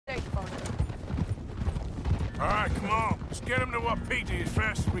All right, come on. Let's get him to Wapiti as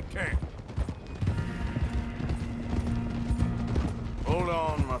fast as we can. Hold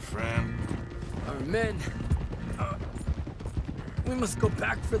on, my friend. Our men... we must go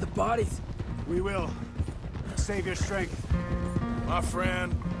back for the bodies. We will. Save your strength. My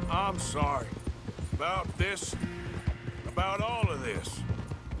friend, I'm sorry. About this, about all of this.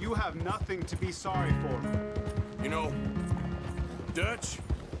 You have nothing to be sorry for. You know, Dutch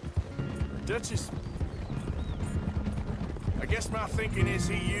is... I guess my thinking is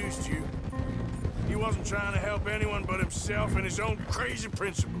he used you. He wasn't trying to help anyone but himself and his own crazy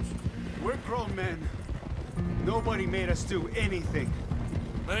principles. We're grown men. Nobody made us do anything.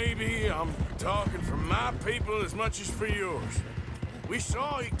 Maybe I'm talking for my people as much as for yours. We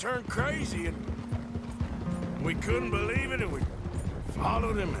saw he turned crazy and we couldn't believe it and we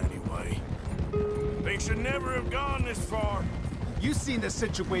followed him anyway. Things should never have gone this far. You seen the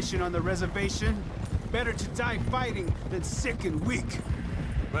situation on the reservation? Better to die fighting than sick and weak.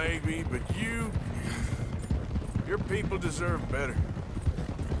 Maybe, but your people deserve better.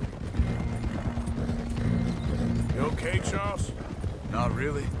 You okay, Charles? Not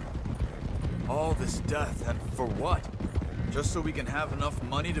really. All this death, and for what? Just so we can have enough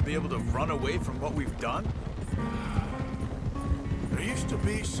money to be able to run away from what we've done? There used to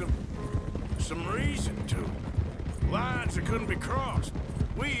be some reason to it. Lines that couldn't be crossed.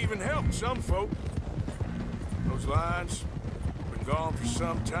 We even helped some folk. Those lines have been gone for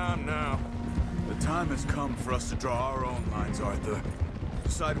some time now. The time has come for us to draw our own lines, Arthur.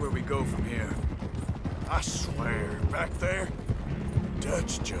 Decide where we go from here. I swear, back there,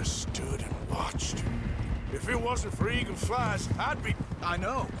 Dutch just stood and watched. If it wasn't for Eagle Flies, I'd be... I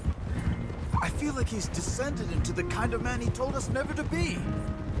know. I feel like he's descended into the kind of man he told us never to be.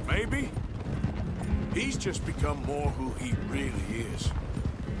 Maybe. He's just become more who he really is.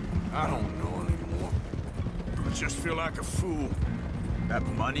 I don't know anymore. I just feel like a fool. That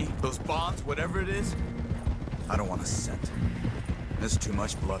money, those bonds, whatever it is, I don't want a cent. There's too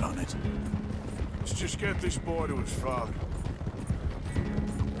much blood on it. Let's just get this boy to his father.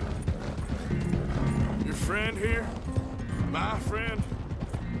 Your friend here, my friend,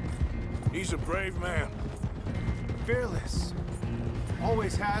 he's a brave man. Fearless.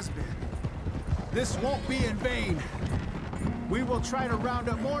 Always has been. This won't be in vain. We will try to round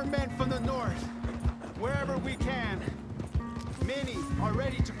up more men from the north, wherever we can. Many are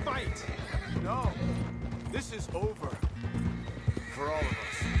ready to fight. No, this is over. For all of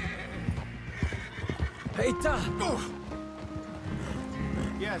us. Peita!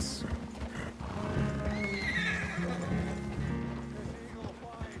 Yes.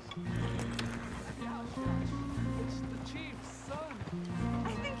 It's the chief's son.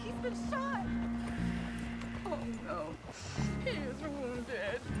 I think he's been shot. Oh no, he is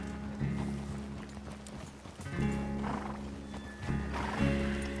wounded.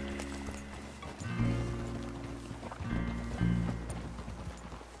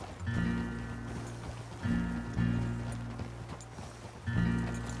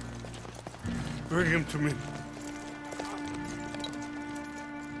 Bring him to me.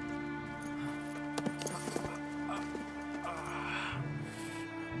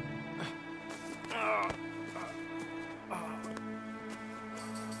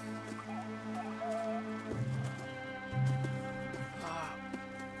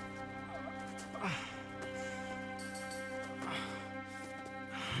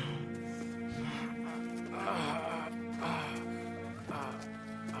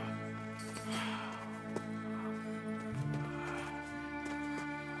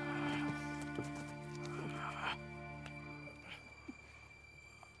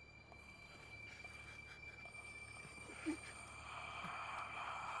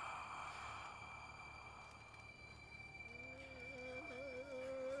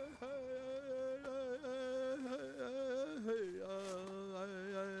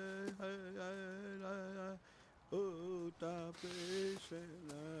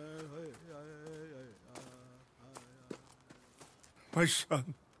 My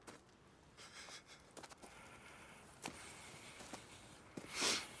son.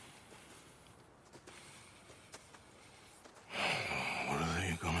 What are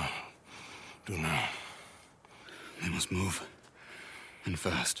they gonna do now? They must move. And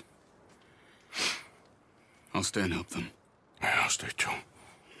fast. I'll stay and help them. Yeah, I'll stay too.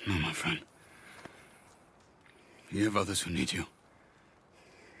 No, my friend. You have others who need you.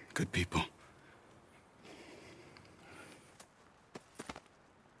 Good people.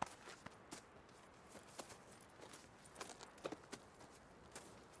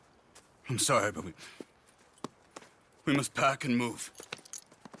 I'm sorry, but we must pack and move.